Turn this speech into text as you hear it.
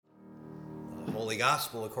The Holy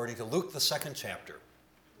Gospel according to Luke, the 2nd chapter.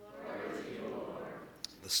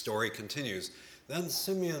 The story continues. Then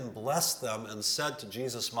Simeon blessed them and said to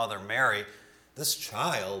Jesus' mother Mary, "This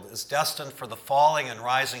child is destined for the falling and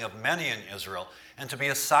rising of many in Israel, and to be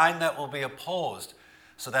a sign that will be opposed,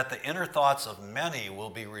 so that the inner thoughts of many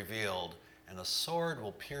will be revealed, and a sword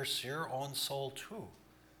will pierce your own soul too."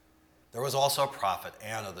 There was also a prophet,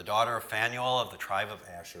 Anna, the daughter of Phanuel of the tribe of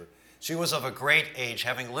Asher. She was of a great age,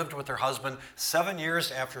 having lived with her husband 7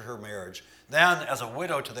 years after her marriage, then as a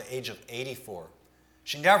widow to the age of 84.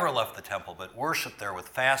 She never left the temple, but worshipped there with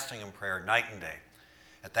fasting and prayer night and day.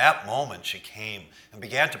 At that moment she came and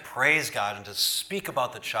began to praise God and to speak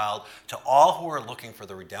about the child to all who were looking for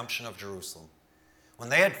the redemption of Jerusalem. When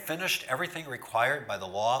they had finished everything required by the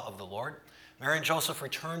law of the Lord, Mary and Joseph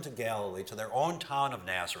returned to Galilee, to their own town of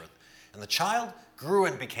Nazareth. And the child grew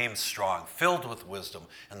and became strong, filled with wisdom,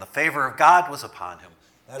 and the favor of God was upon him.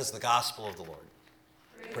 That is the gospel of the Lord.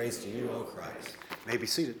 Praise to you, O Christ. You may be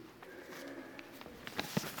seated.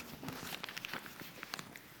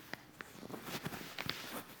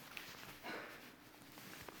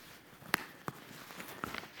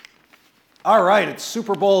 All right, it's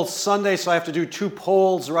Super Bowl Sunday, so I have to do 2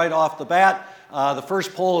 polls right off the bat. The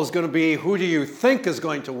first poll is going to be, who do you think is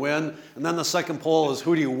going to win? And then the second poll is,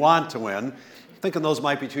 who do you want to win? I'm thinking those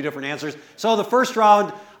might be 2 different answers. So the first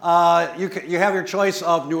round, you have your choice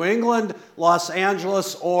of New England, Los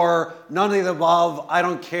Angeles, or none of the above. I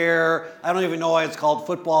don't care. I don't even know why it's called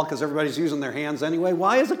football, because everybody's using their hands anyway.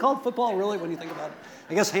 Why is it called football, really, when you think about it?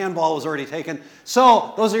 I guess handball was already taken.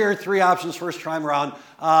 So those are your 3 options first time around.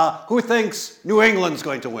 Who thinks New England's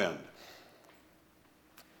going to win?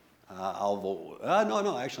 I'll vote.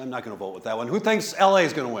 No, actually, I'm not going to vote with that one. Who thinks LA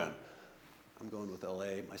is going to win? I'm going with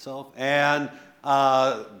LA myself. And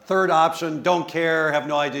third option, don't care, have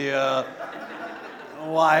no idea.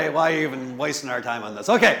 Why even wasting our time on this?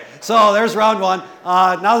 Okay, so there's round 1.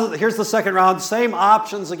 Now here's the second round. Same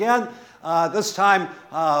options again. This time,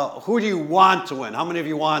 who do you want to win? How many of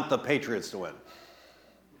you want the Patriots to win?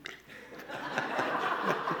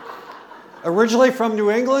 Originally from New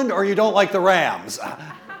England, or you don't like the Rams?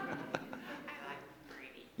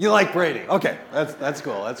 You like Brady. Okay, that's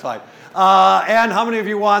cool. That's fine. And how many of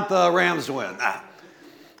you want the Rams to win?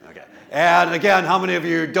 Okay. And again, how many of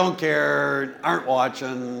you don't care, aren't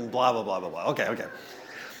watching, blah, blah, blah, blah, blah. Okay.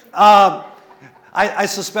 I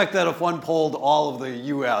suspect that if one polled all of the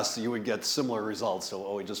U.S., you would get similar results to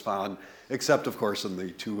what we just found, except, of course, in the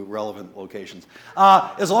 2 relevant locations.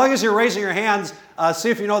 As long as you're raising your hands, see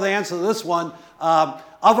if you know the answer to this one.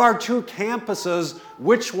 Of our 2 campuses,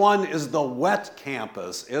 which one is the wet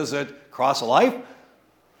campus? Is it Cross of Life,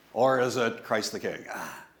 or is it Christ the King?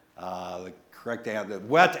 The correct answer.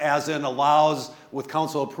 Wet as in allows, with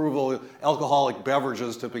council approval, alcoholic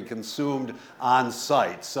beverages to be consumed on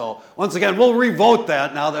site. So once again, we'll revote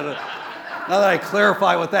that now that I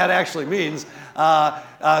clarify what that actually means.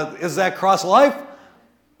 Is that Cross of Life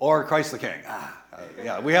or Christ the King?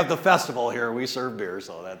 Yeah, we have the festival here. We serve beer,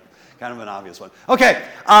 so that's kind of an obvious one. Okay.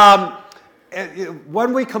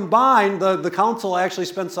 When we combine, the council actually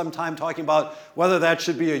spent some time talking about whether that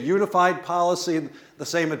should be a unified policy, the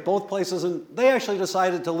same at both places, and they actually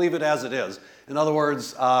decided to leave it as it is. In other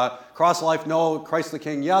words, Cross Life, no, Christ the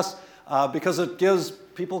King, yes, because it gives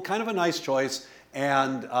people kind of a nice choice,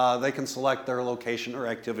 and they can select their location or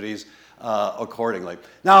activities accordingly.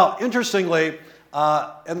 Now, interestingly,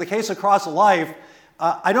 in the case of Cross Life,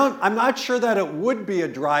 I'm not sure that it would be a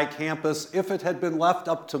dry campus if it had been left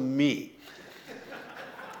up to me.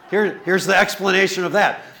 Here's the explanation of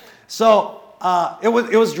that. So it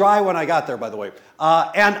was dry when I got there, by the way.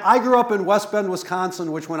 And I grew up in West Bend,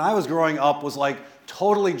 Wisconsin, which when I was growing up was like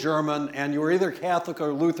totally German, and you were either Catholic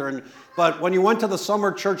or Lutheran. But when you went to the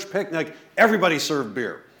summer church picnic, everybody served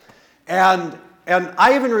beer. And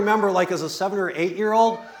I even remember, like as a 7 or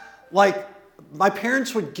 8-year-old, like my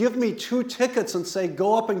parents would give me 2 tickets and say,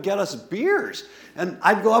 go up and get us beers. And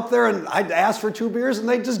I'd go up there and I'd ask for 2 beers, and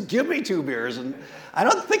they'd just give me 2 beers. And I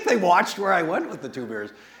don't think they watched where I went with the 2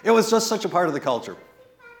 beers. It was just such a part of the culture.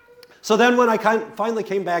 So then when I finally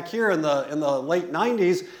came back here in the late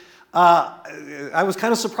 90s, I was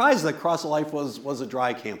kind of surprised that Cross of Life was a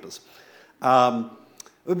dry campus.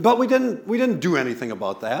 But we didn't do anything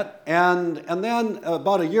about that. And then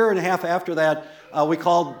about a year and a half after that, we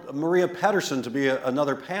called Maria Pedersen to be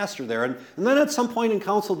another pastor there. And then at some point in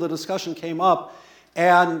council, the discussion came up.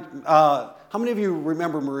 And how many of you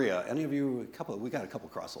remember Maria? Any of you? We got a couple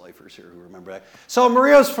Cross-Lifers here who remember that. So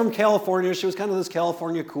Maria's from California. She was kind of this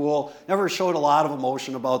California cool, never showed a lot of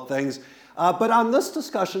emotion about things. But on this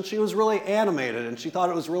discussion, she was really animated, and she thought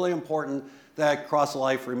it was really important that across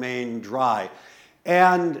life remain dry.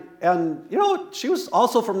 And she was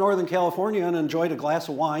also from Northern California and enjoyed a glass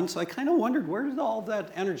of wine, so I kind of wondered, where did all of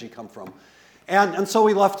that energy come from? And so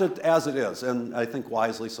we left it as it is, and I think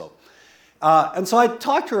wisely so. And so I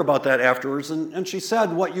talked to her about that afterwards, and she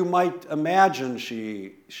said what you might imagine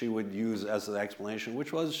she would use as an explanation,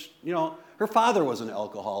 which was, her father was an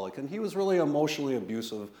alcoholic, and he was really emotionally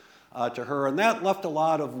abusive to her, and that left a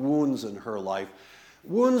lot of wounds in her life.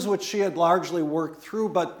 Wounds which she had largely worked through,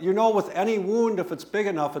 but with any wound, if it's big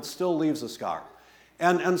enough, it still leaves a scar.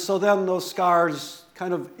 And so then those scars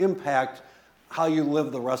kind of impact how you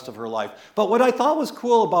live the rest of her life. But what I thought was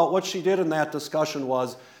cool about what she did in that discussion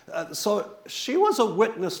was, so she was a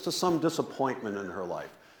witness to some disappointment in her life.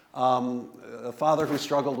 A father who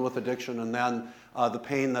struggled with addiction, and then the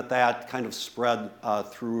pain that kind of spread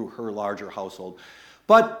through her larger household.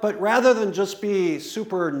 But rather than just be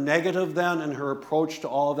super negative then in her approach to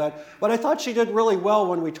all of that, what I thought she did really well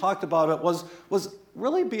when we talked about it was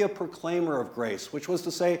really be a proclaimer of grace, which was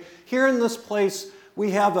to say, here in this place,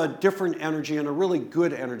 we have a different energy and a really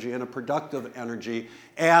good energy and a productive energy.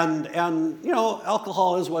 And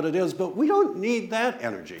alcohol is what it is, but we don't need that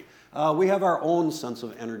energy. We have our own sense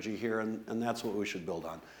of energy here, and that's what we should build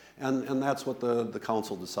on. And that's what the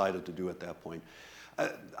council decided to do at that point.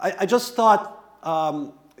 I just thought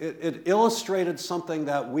it illustrated something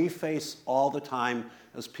that we face all the time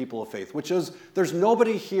as people of faith, which is there's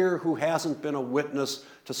nobody here who hasn't been a witness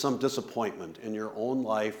to some disappointment in your own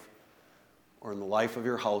life or in the life of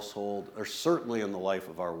your household, or certainly in the life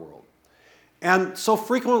of our world. And so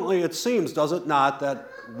frequently it seems, does it not, that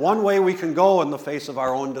one way we can go in the face of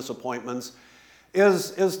our own disappointments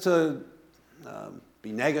is to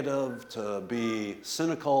be negative, to be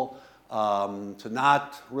cynical, to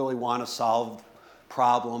not really want to solve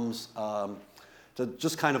problems, to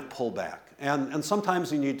just kind of pull back. And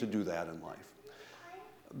sometimes you need to do that in life.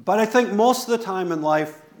 But I think most of the time in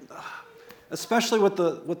life, especially with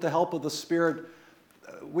the help of the Spirit,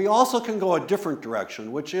 we also can go a different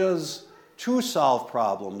direction, which is to solve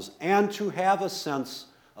problems and to have a sense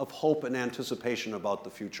of hope and anticipation about the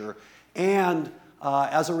future, and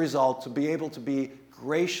as a result, to be able to be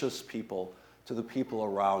gracious people to the people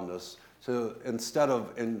around us, to, instead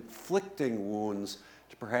of inflicting wounds,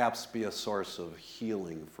 to perhaps be a source of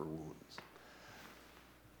healing for wounds.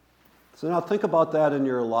 So now think about that in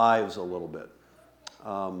your lives a little bit.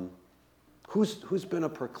 Who's been a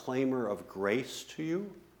proclaimer of grace to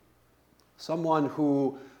you? Someone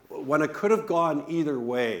who, when it could have gone either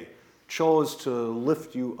way, chose to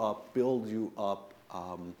lift you up, build you up,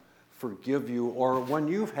 forgive you, or when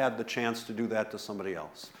you've had the chance to do that to somebody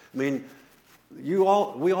else. I mean, we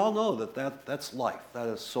all know that's life. That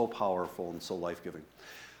is so powerful and so life-giving.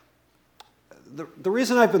 The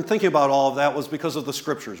reason I've been thinking about all of that was because of the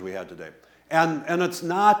scriptures we had today. And it's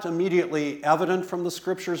not immediately evident from the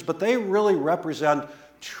scriptures, but they really represent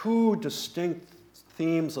two distinct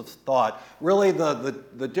themes of thought. Really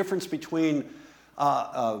the difference between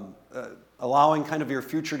allowing kind of your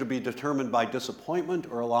future to be determined by disappointment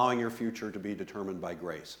or allowing your future to be determined by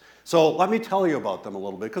grace. So let me tell you about them a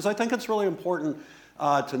little bit, because I think it's really important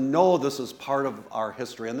to know this as part of our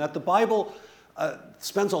history, and that the Bible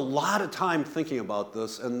spends a lot of time thinking about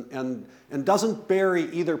this and doesn't bury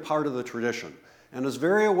either part of the tradition, and is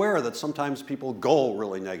very aware that sometimes people go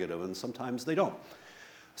really negative and sometimes they don't.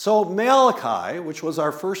 So Malachi, which was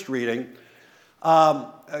our first reading,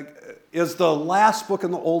 is the last book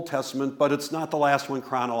in the Old Testament, but it's not the last one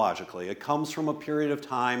chronologically. It comes from a period of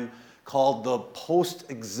time called the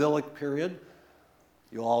post-exilic period.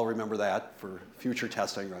 You all remember that for future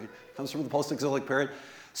testing, right? It comes from the post-exilic period.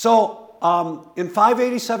 So in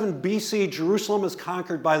 587 BC, Jerusalem is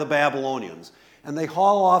conquered by the Babylonians, and they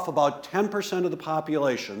haul off about 10% of the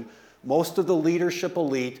population, most of the leadership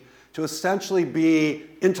elite, to essentially be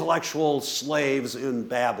intellectual slaves in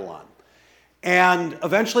Babylon. And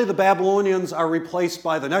eventually the Babylonians are replaced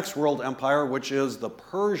by the next world empire, which is the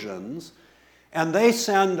Persians, and they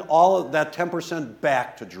send all of that 10%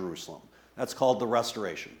 back to Jerusalem. That's called the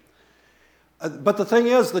Restoration. But the thing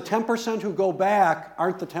is, the 10% who go back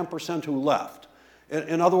aren't the 10% who left.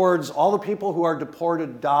 In other words, all the people who are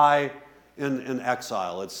deported die in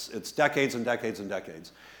exile. It's decades and decades and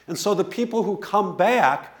decades. And so the people who come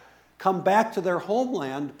back to their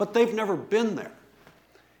homeland, but they've never been there.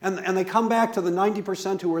 And they come back to the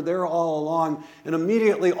 90% who were there all along, and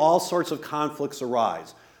immediately all sorts of conflicts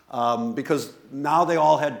arise. Because now they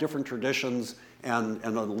all had different traditions and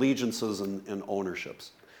allegiances and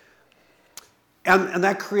ownerships. And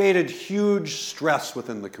that created huge stress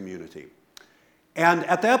within the community. And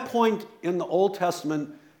at that point in the Old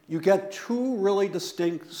Testament, you get two really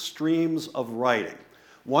distinct streams of writing,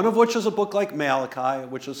 one of which is a book like Malachi,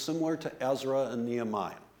 which is similar to Ezra and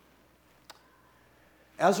Nehemiah.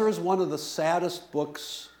 Ezra is one of the saddest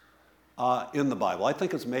books in the Bible. I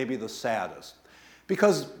think it's maybe the saddest.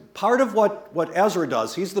 Because part of what Ezra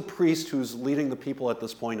does, he's the priest who's leading the people at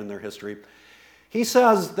this point in their history. He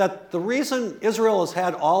says that the reason Israel has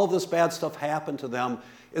had all of this bad stuff happen to them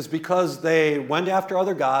is because they went after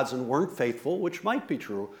other gods and weren't faithful, which might be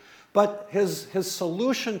true. But his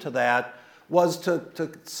solution to that was to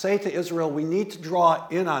say to Israel, we need to draw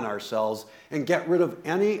in on ourselves and get rid of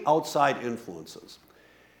any outside influences.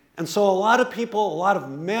 And so a lot of people, a lot of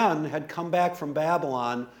men had come back from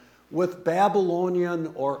Babylon with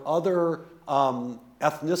Babylonian or other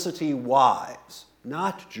ethnicity wives,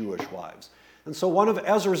 not Jewish wives. And so one of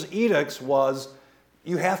Ezra's edicts was,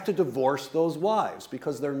 you have to divorce those wives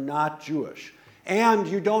because they're not Jewish. And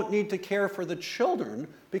you don't need to care for the children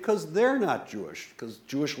because they're not Jewish, because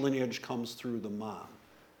Jewish lineage comes through the mom.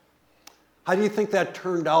 How do you think that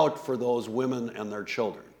turned out for those women and their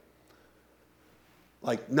children?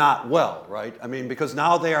 Like, not well, right? I mean, because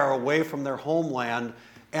now they are away from their homeland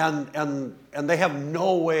and they have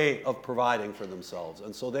no way of providing for themselves.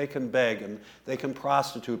 And so they can beg and they can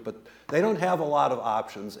prostitute, but they don't have a lot of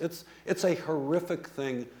options. It's a horrific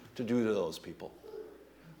thing to do to those people.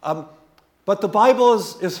 But the Bible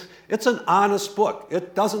it's an honest book.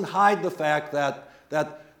 It doesn't hide the fact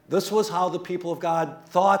that this was how the people of God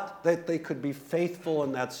thought that they could be faithful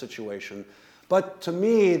in that situation. But to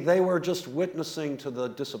me, they were just witnessing to the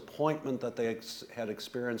disappointment that they had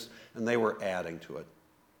experienced, and they were adding to it.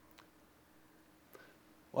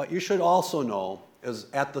 What you should also know is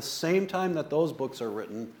at the same time that those books are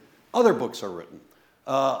written, other books are written.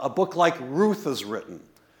 A book like Ruth is written,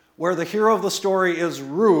 where the hero of the story is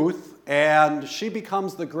Ruth, and she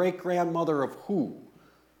becomes the great-grandmother of who?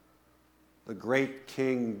 The great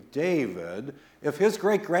King David. If his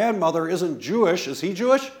great-grandmother isn't Jewish, is he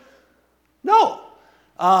Jewish? No.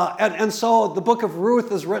 And so the book of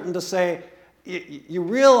Ruth is written to say, you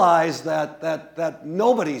realize that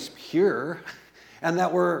nobody's pure, and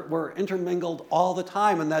that we're intermingled all the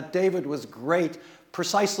time, and that David was great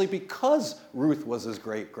precisely because Ruth was his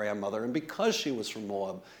great-grandmother, and because she was from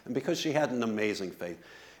Moab, and because she had an amazing faith.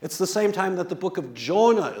 It's the same time that the book of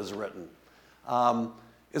Jonah is written.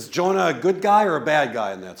 Is Jonah a good guy or a bad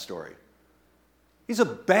guy in that story? He's a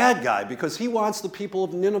bad guy because he wants the people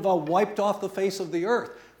of Nineveh wiped off the face of the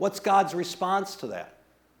earth. What's God's response to that?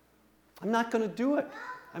 I'm not going to do it.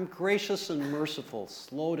 I'm gracious and merciful,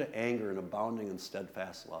 slow to anger and abounding in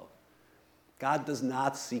steadfast love. God does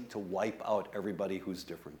not seek to wipe out everybody who's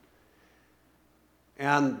different.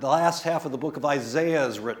 And the last half of the book of Isaiah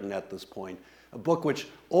is written at this point, a book which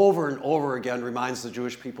over and over again reminds the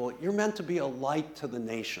Jewish people, you're meant to be a light to the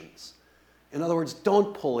nations. In other words,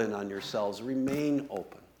 don't pull in on yourselves, remain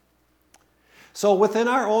open. So within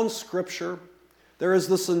our own scripture, there is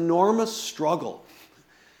this enormous struggle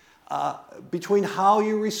between how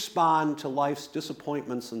you respond to life's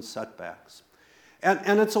disappointments and setbacks.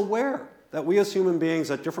 And it's aware that we as human beings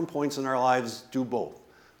at different points in our lives do both.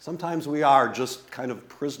 Sometimes we are just kind of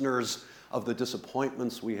prisoners of the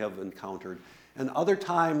disappointments we have encountered. And other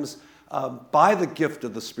times, by the gift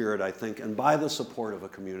of the Spirit, I think, and by the support of a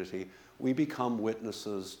community, we become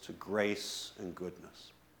witnesses to grace and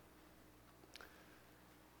goodness.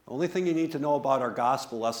 The only thing you need to know about our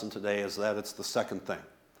gospel lesson today is that it's the second thing.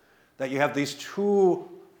 That you have these two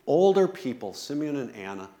older people, Simeon and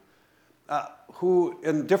Anna, who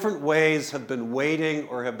in different ways have been waiting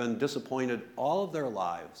or have been disappointed all of their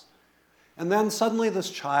lives. And then suddenly this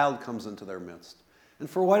child comes into their midst. And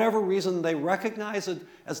for whatever reason, they recognize it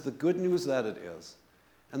as the good news that it is.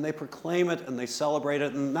 And they proclaim it and they celebrate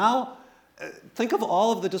it. And now, think of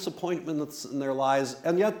all of the disappointments in their lives,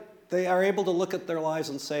 and yet they are able to look at their lives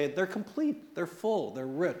and say, they're complete, they're full, they're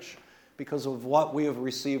rich, because of what we have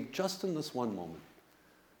received just in this one moment.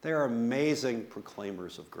 They are amazing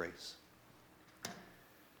proclaimers of grace.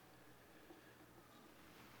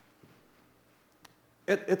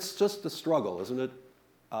 It's just a struggle, isn't it?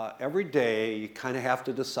 Every day you kind of have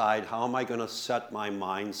to decide, how am I going to set my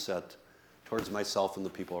mindset towards myself and the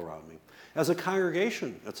people around me? As a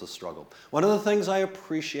congregation, it's a struggle. One of the things I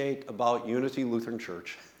appreciate about Unity Lutheran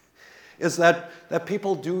Church is that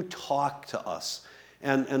people do talk to us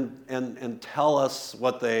and tell us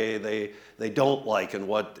what they don't like and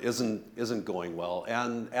what isn't going well,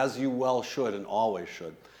 and as you well should and always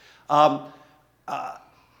should.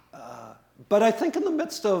 But I think in the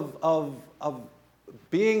midst of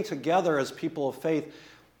being together as people of faith,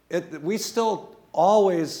 we still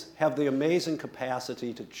always have the amazing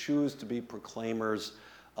capacity to choose to be proclaimers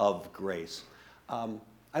of grace.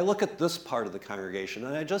 I look at this part of the congregation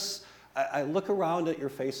and I look around at your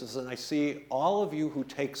faces and I see all of you who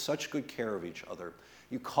take such good care of each other.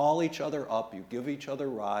 You call each other up, you give each other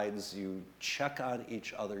rides, you check on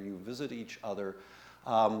each other, you visit each other.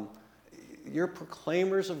 You're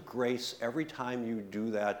proclaimers of grace every time you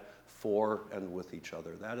do that for and with each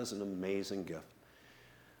other. That is an amazing gift.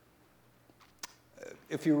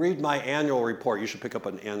 If you read my annual report, you should pick up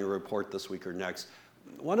an annual report this week or next.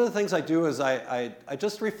 One of the things I do is I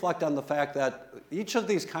just reflect on the fact that each of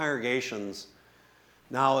these congregations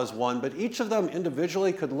now is one, but each of them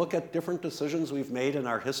individually could look at different decisions we've made in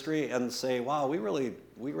our history and say, wow, we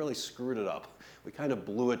really screwed it up. We kind of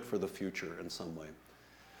blew it for the future in some way.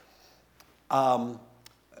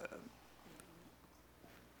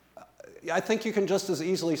 I think you can just as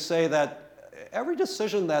easily say that every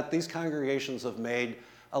decision that these congregations have made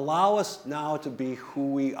allow us now to be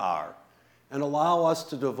who we are and allow us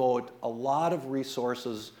to devote a lot of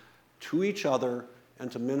resources to each other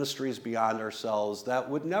and to ministries beyond ourselves that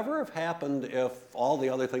would never have happened if all the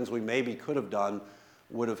other things we maybe could have done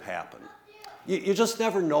would have happened. You just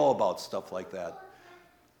never know about stuff like that.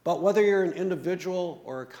 But whether you're an individual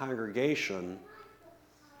or a congregation,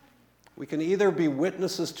 we can either be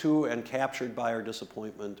witnesses to and captured by our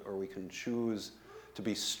disappointment, or we can choose to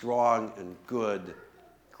be strong and good,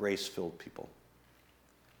 grace-filled people.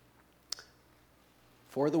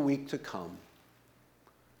 For the week to come,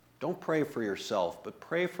 don't pray for yourself, but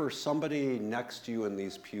pray for somebody next to you in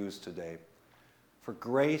these pews today, for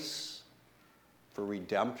grace, for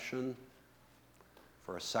redemption,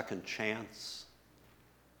 for a second chance,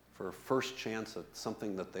 for a first chance at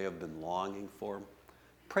something that they have been longing for.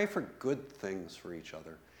 Pray for good things for each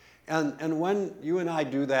other. And when you and I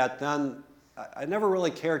do that, then I never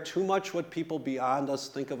really care too much what people beyond us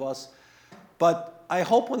think of us, but I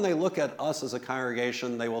hope when they look at us as a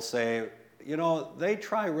congregation, they will say, you know, they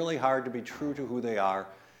try really hard to be true to who they are,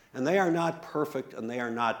 and they are not perfect and they are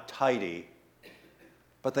not tidy,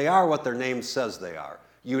 but they are what their name says they are,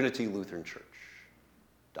 Unity Lutheran Church.